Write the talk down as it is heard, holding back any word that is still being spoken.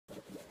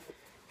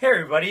Hey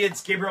everybody,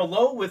 it's Gabriel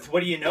Lowe with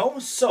What Do You Know?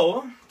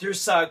 So,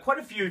 there's quite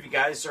a few of you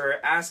guys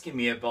are asking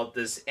me about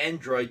this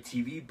Android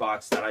TV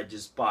box that I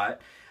just bought.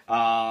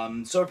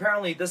 So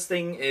apparently this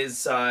thing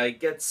is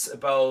gets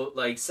about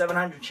like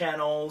 700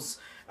 channels.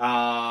 You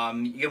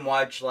can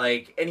watch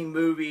like any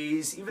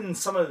movies, even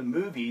some of the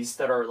movies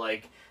that are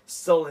like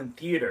still in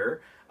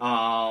theater.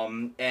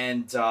 And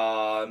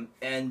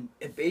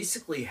it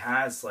basically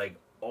has like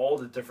all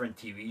the different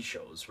TV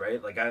shows,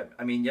 right? Like I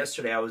mean,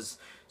 yesterday I was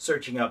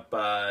searching up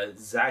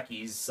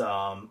Zacky's,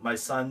 my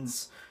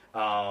son's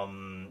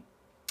TV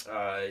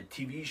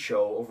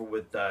show over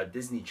with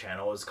Disney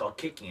Channel. It's called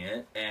Kicking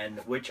It, and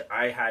which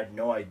I had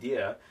no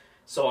idea.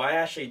 So I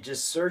actually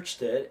just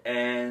searched it,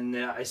 and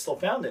I still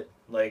found it,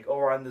 like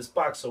over on this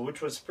box, so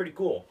which was pretty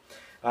cool.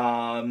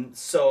 And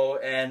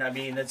I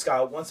mean, it's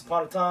got Once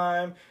Upon a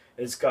Time.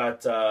 It's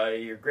got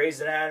your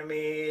Grey's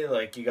Anatomy,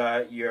 like you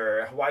got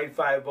your Hawaii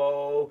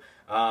Five-0,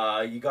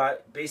 you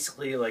got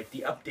basically like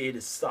the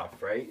updated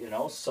stuff, right? You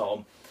know,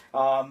 so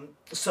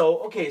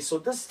okay, so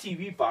this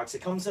TV box, it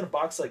comes in a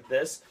box like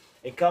this.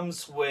 It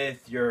comes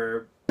with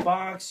your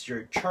box,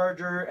 your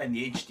charger, and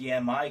the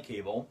HDMI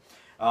cable.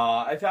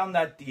 I found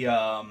that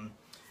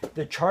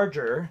the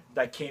charger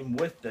that came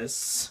with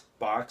this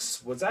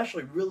box was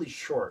actually really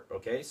short.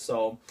 Okay,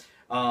 so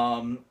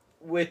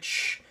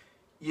which,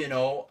 you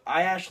know,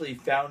 I actually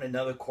found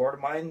another cord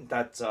of mine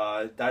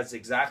that's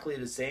exactly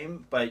the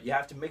same, but you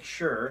have to make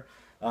sure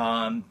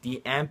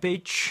the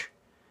ampage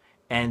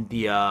and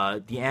the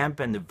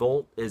amp and the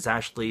volt is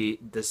actually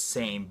the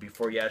same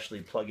before you actually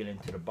plug it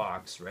into the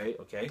box, right?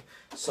 Okay,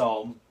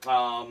 so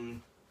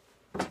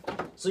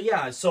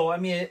yeah, so I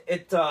mean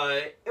it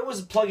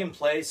was a plug and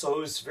play, so it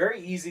was very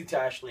easy to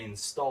actually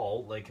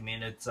install. Like I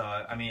mean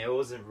it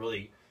wasn't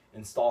really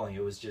installing,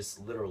 it was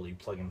just literally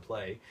plug and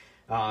play.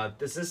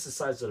 This is the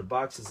size of the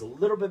box. It's a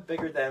little bit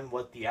bigger than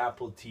what the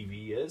Apple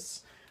TV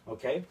is.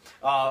 Okay,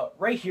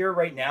 right here,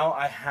 right now,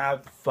 I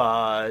have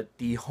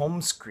the home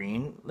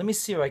screen. Let me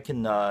see if I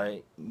can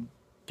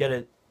get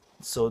it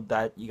so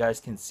that you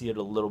guys can see it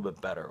a little bit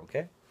better.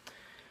 Okay.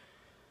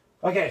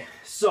 Okay,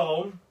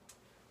 so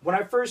when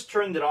I first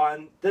turned it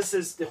on, this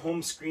is the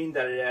home screen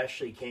that it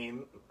actually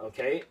came,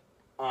 okay,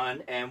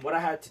 on. And what I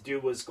had to do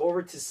was go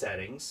over to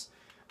settings.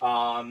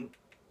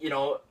 You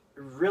know,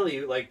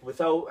 really, like,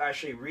 without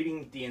actually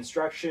reading the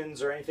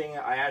instructions or anything,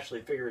 I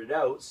actually figured it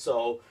out.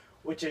 So,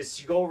 which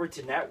is you go over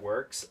to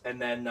networks,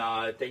 and then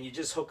you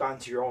just hook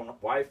onto your own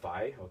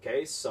Wi-Fi.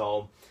 Okay,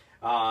 so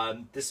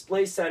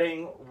display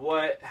setting.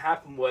 What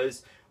happened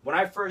was when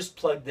I first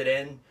plugged it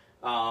in,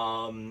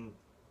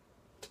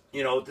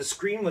 you know, the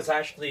screen was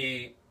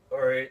actually,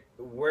 or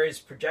where it's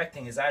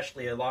projecting is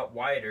actually a lot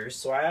wider.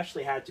 So I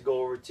actually had to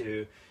go over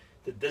to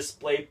the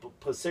display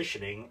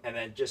positioning, and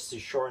then just to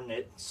shorten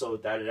it so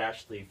that it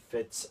actually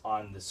fits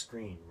on the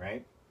screen,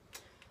 right?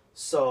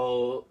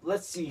 So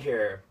let's see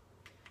here.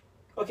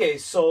 Okay,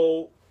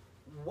 so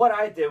what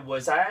I did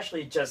was I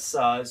actually just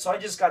so I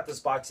just got this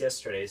box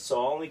yesterday,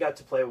 so I only got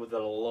to play with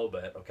it a little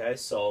bit. Okay,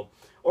 so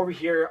over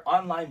here,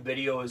 online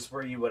video is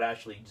where you would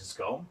actually just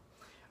go.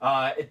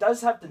 It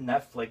does have the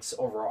Netflix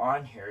over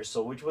on here,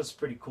 so which was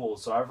pretty cool.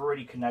 So I've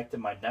already connected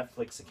my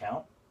Netflix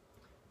account.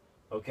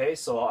 Okay,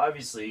 so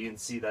obviously you can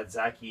see that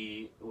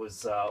Zachy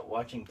was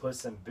watching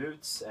Puss in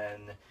Boots,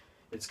 and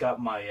it's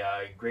got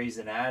my Grey's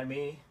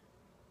Anatomy,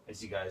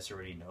 as you guys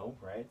already know,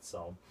 right?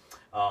 So,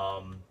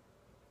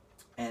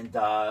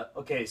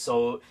 okay,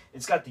 so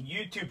it's got the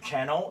YouTube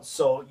channel.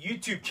 So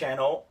YouTube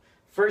channel,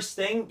 first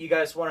thing, you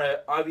guys want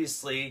to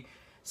obviously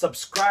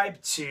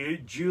subscribe to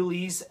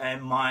Julie's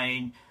and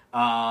mine,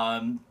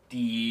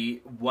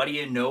 the What Do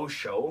You Know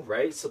show,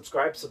 right?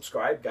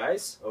 Subscribe,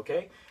 guys,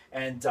 okay?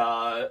 And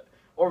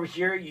over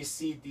here, you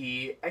see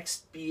the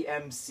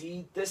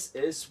XBMC. This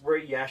is where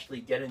you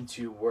actually get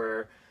into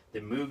where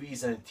the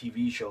movies and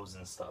TV shows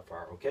and stuff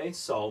are, okay?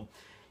 So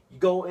you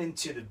go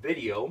into the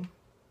video.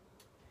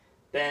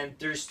 Then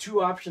there's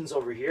two options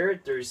over here.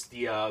 There's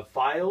the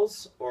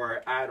files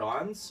or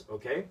add-ons,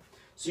 okay?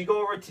 So you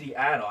go over to the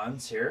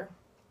add-ons here.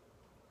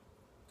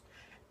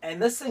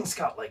 And this thing's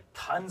got like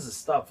tons of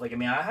stuff. Like, I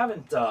mean, I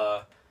haven't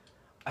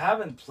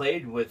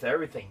played with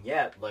everything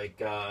yet. Like,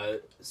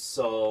 but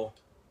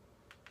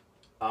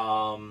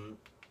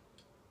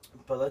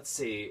let's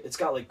see. It's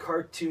got like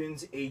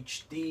cartoons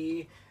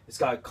HD. It's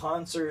got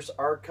concerts,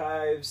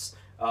 archives,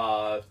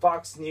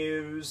 Fox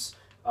News,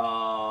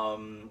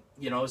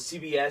 you know,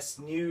 CBS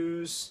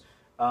News.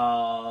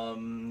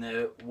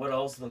 What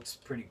else looks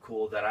pretty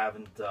cool that I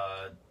haven't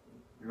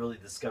really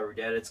discovered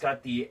yet? It's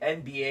got the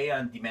NBA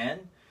on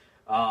demand,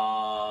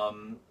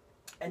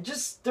 and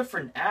just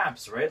different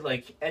apps, right?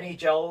 Like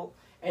NHL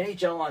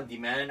on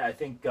demand. I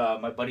think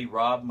my buddy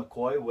Rob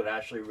McCoy would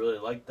actually really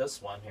like this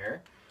one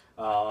here.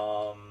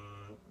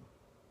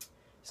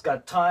 It's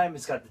got time.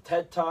 It's got the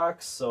TED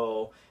Talks.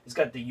 So it's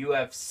got the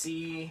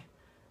UFC.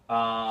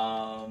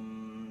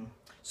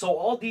 So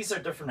all these are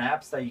different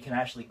apps that you can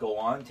actually go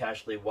on to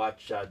actually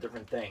watch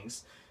different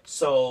things.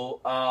 So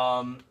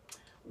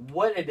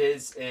what it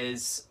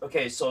is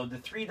okay, so the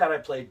three that I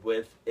played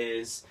with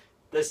is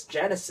this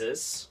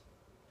Genesis,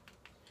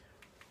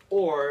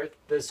 or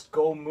this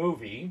Go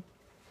Movie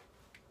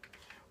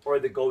or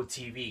the Go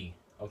TV.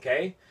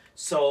 Okay,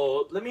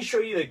 so let me show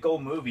you the Go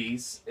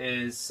Movies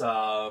is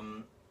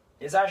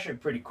actually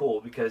pretty cool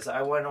because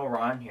I went over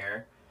on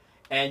here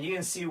and you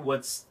can see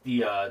what's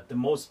the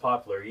most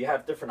popular. You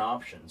have different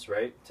options,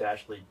 right, to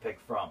actually pick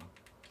from.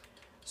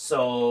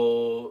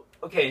 So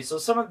okay, so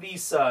some of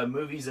these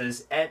movies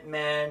is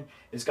Ant-Man.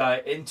 It's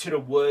got Into the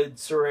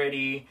Woods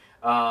already.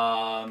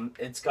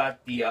 It's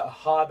got the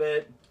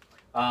Hobbit.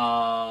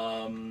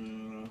 Let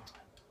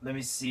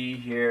me see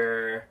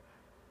here.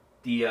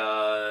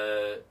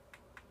 The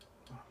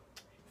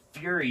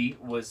Fury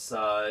was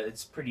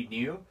it's pretty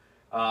new.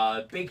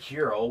 Big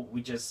Hero,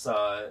 we just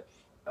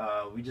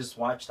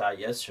watched that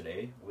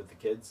yesterday with the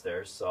kids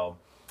there. So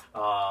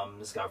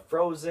it's got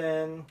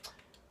Frozen.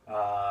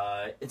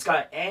 It's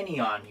got Annie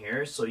on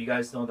here, so you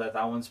guys know that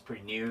that one's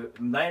pretty new.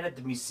 Night at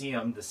the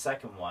Museum, the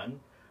second one,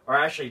 or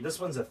actually this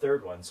one's the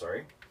third one.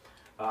 Sorry.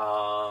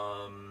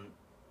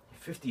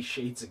 50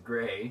 Shades of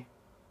Grey.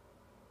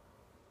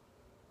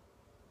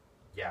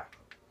 Yeah.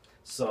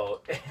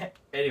 So,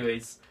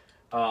 anyways,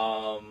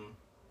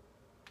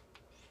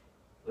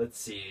 let's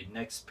see,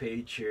 next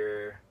page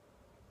here.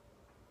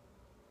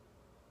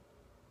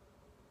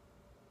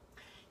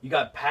 You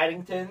got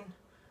Paddington,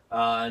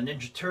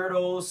 Ninja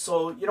Turtles.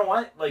 So, you know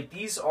what? Like,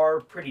 these are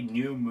pretty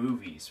new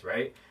movies,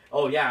 right?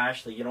 Oh, yeah,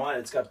 actually, you know what?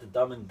 It's got the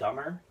Dumb and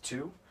Dumber,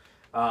 too.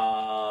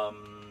 So,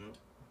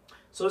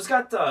 it's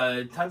got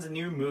tons of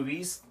new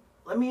movies.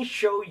 Let me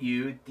show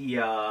you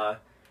the,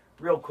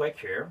 real quick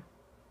here.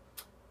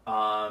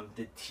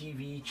 The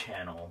TV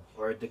channel,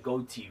 or the Go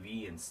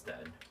TV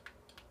instead.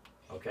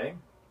 Okay.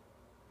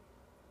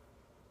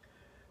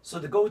 So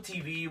the Go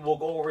TV, we'll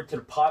go over to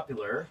the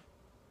popular.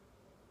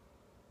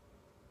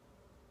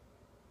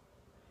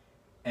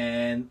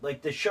 And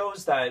like the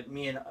shows that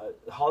me and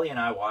Holly and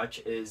I watch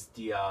is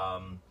the, you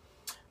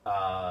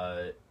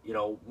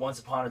know, Once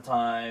Upon a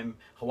Time,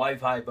 Hawaii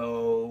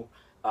Five-O,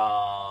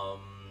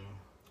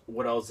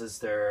 what else is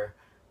there?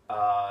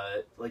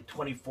 Like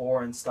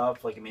 24 and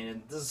stuff. Like, I mean,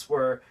 and this is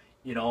where,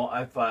 you know,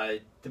 I've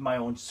did my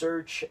own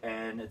search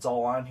and it's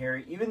all on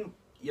here. Even,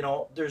 you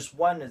know, there's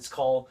one that's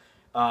called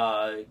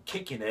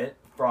Kicking It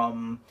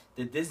from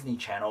the Disney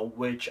Channel,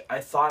 which I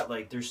thought,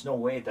 like, there's no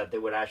way that they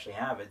would actually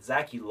have it.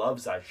 Zachy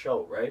loves that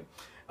show, right?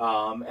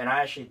 And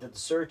I actually did the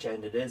search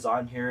and it is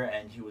on here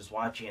and he was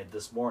watching it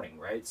this morning,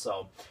 right?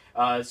 So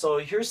so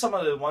here's some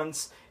of the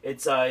ones.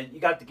 It's you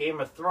got the Game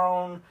of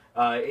Thrones,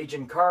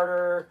 Agent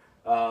Carter,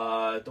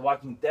 The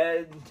Walking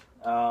Dead,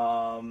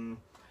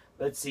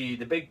 let's see,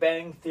 The Big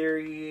Bang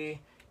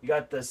Theory, you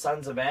got the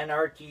Sons of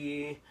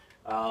Anarchy,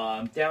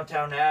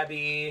 Downtown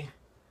Abbey,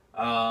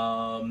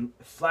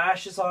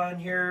 Flash is on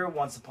here,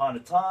 Once Upon a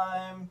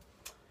Time,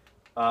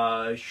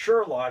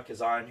 Sherlock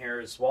is on here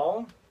as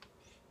well.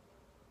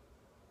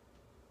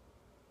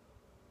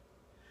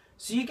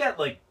 So you get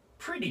like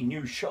pretty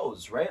new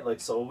shows, right? Like,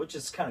 so, which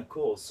is kind of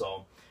cool.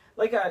 So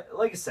like I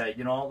said,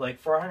 you know, like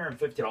for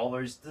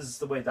 $150, this is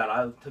the way that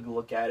I took a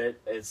look at it.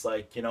 It's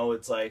like, you know,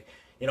 it's like,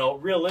 you know,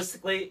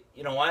 realistically,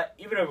 you know what,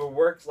 even if it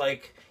works,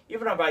 like,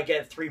 even if I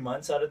get 3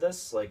 months out of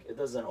this, like, it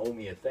doesn't owe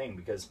me a thing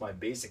because my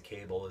basic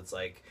cable, it's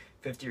like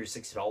 $50 or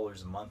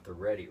 $60 a month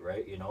already,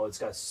 right? You know, it's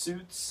got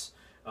Suits,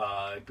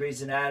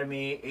 Grey's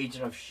Anatomy,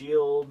 Agent of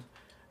S.H.I.E.L.D.,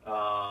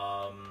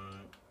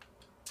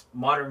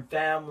 Modern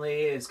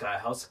Family, it's got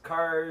House of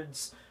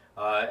Cards,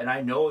 and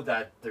I know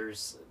that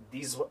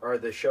these are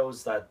the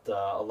shows that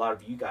a lot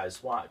of you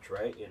guys watch,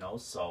 right? You know,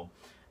 so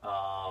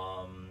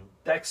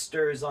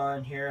Dexter's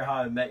on here, How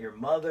I Met Your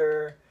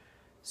Mother.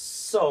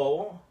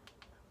 So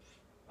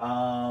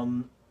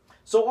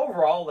so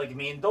overall, like, I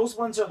mean, those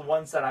ones are the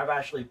ones that I've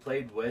actually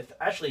played with.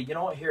 Actually, you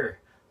know what, here,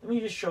 let me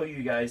just show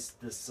you guys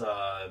this,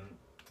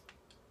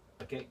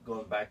 okay,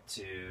 going back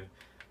to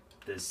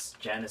this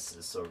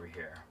Genesis over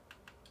here.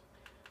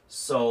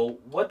 So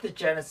what the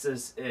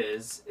Genesis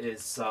is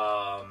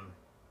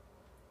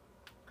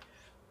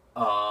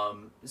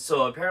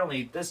so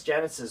apparently this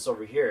Genesis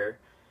over here,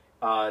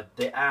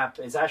 the app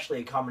is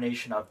actually a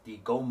combination of the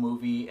Go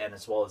Movie and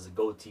as well as the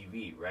Go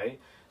TV, right?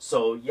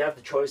 So you have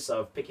the choice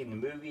of picking the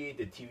movie,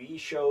 the TV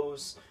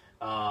shows,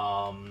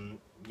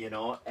 you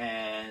know,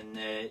 and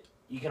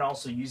you can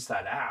also use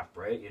that app,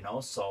 right? You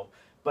know, so,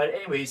 but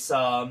anyways,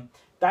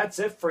 that's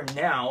it for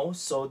now.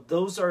 So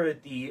those are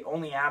the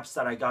only apps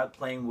that I got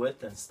playing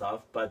with and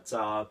stuff, but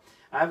I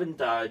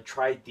haven't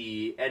tried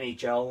the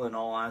NHL and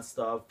all that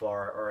stuff,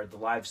 or the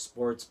live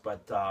sports,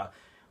 but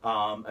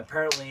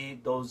apparently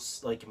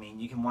those, like, I mean,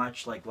 you can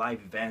watch like live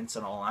events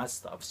and all that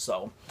stuff.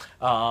 So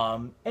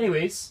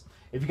anyways,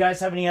 if you guys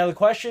have any other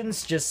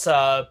questions, just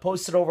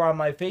post it over on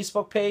my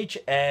Facebook page,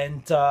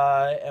 and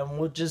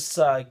we'll just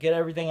get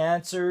everything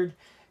answered.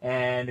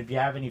 And if you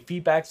have any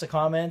feedbacks or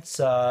comments,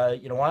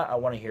 you know what, I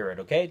want to hear it.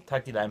 Okay,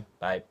 talk to you then.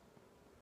 Bye.